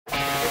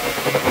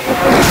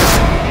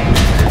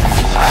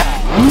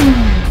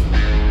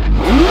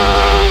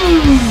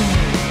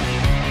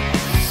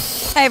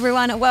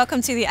everyone,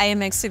 welcome to the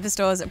AMX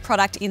Superstore's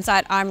Product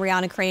Insight. I'm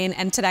Riana Crehan,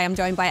 and today I'm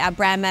joined by our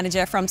brand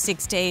manager from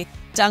 6D,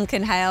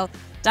 Duncan Hale.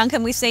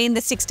 Duncan, we've seen the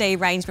 6D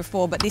range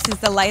before, but this is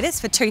the latest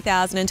for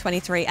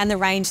 2023, and the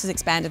range has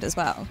expanded as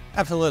well.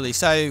 Absolutely.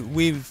 So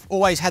we've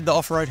always had the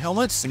off-road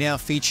helmets. We now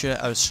feature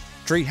a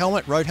street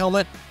helmet, road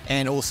helmet,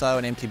 and also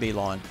an MTB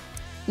line.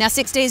 Now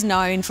 6D is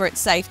known for its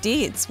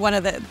safety. It's one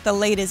of the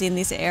leaders in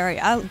this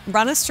area.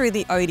 Run us through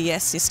the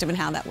ODS system and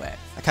how that works.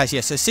 Okay,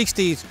 so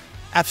 6D is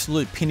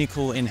absolute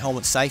pinnacle in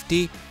helmet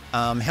safety.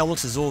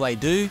 Helmets is all they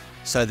do,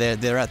 so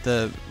they're at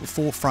the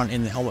forefront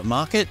in the helmet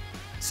market.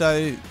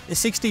 So the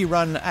 6D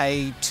run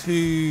a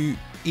 2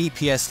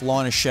 EPS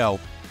liner shell.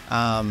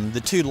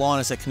 The two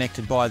liners are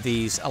connected by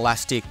these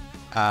elastic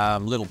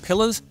little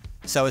pillars.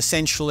 So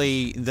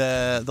essentially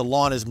the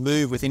liners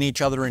move within each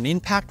other in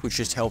impact, which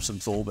just helps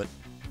absorb it.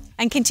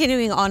 And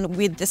continuing on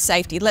with the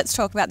safety, let's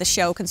talk about the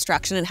shell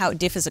construction and how it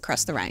differs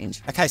across the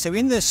range. Okay, so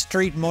in the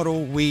street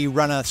model, we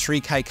run a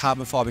 3K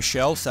carbon fibre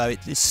shell, so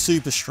it's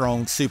super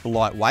strong, super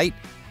lightweight.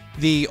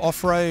 The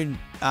off-road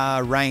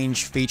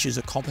range features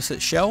a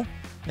composite shell.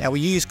 Now we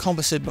use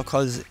composite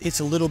because it's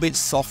a little bit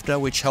softer,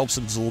 which helps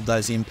absorb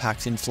those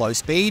impacts in flow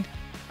speed.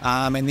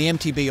 And the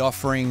MTB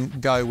offering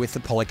go with the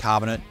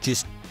polycarbonate,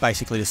 just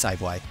basically to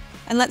save weight.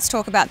 And let's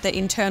talk about the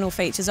internal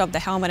features of the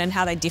helmet and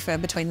how they differ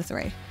between the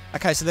three.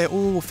 Okay, so they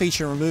all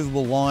feature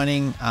removable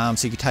lining,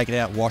 so you can take it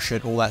out, wash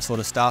it, all that sort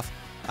of stuff.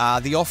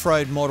 The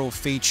off-road model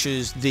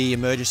features the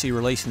emergency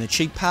release in the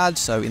cheek pad,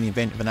 so in the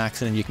event of an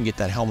accident you can get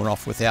that helmet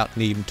off without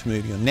needing to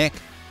move your neck.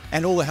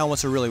 And all the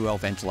helmets are really well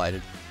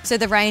ventilated. So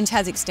the range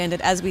has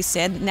extended, as we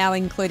said, now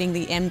including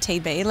the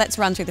MTB. Let's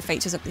run through the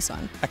features of this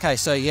one. Okay,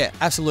 so yeah,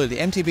 absolutely.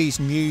 The MTB is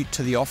new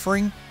to the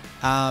offering.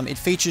 It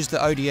features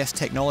the ODS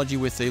technology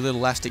with the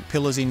little elastic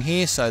pillars in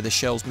here, so the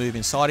shells move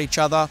inside each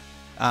other.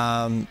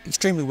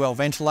 Extremely well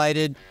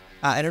ventilated,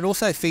 and it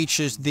also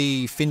features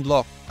the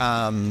Findlock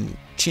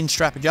chin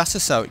strap adjuster,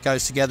 so it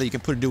goes together. You can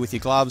put it with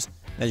your gloves.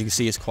 As you can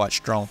see, it's quite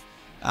strong.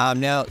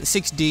 Now,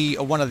 6D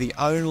are one of the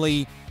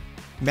only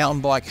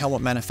mountain bike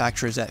helmet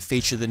manufacturers that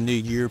feature the new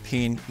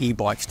European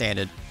e-bike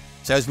standard.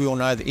 So as we all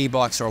know, the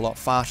e-bikes are a lot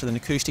faster than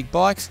acoustic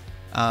bikes,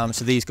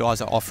 so these guys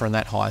are offering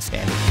that higher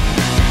standard.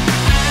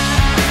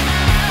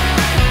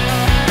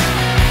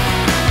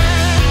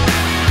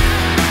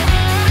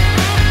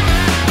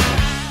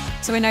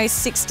 So we know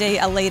 6D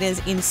are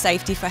leaders in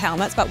safety for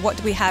helmets, but what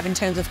do we have in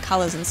terms of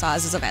colours and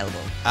sizes available?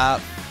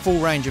 Full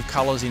range of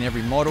colours in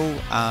every model,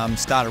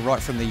 started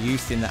right from the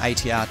youth in the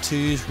ATR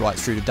 2s right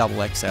through to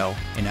XXL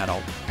in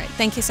adult. Great,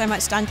 thank you so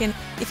much, Duncan.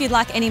 If you'd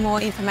like any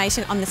more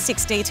information on the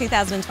 6D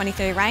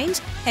 2023 range,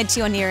 head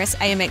to your nearest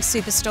AMX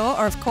Superstore,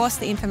 or of course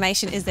the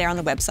information is there on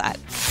the website.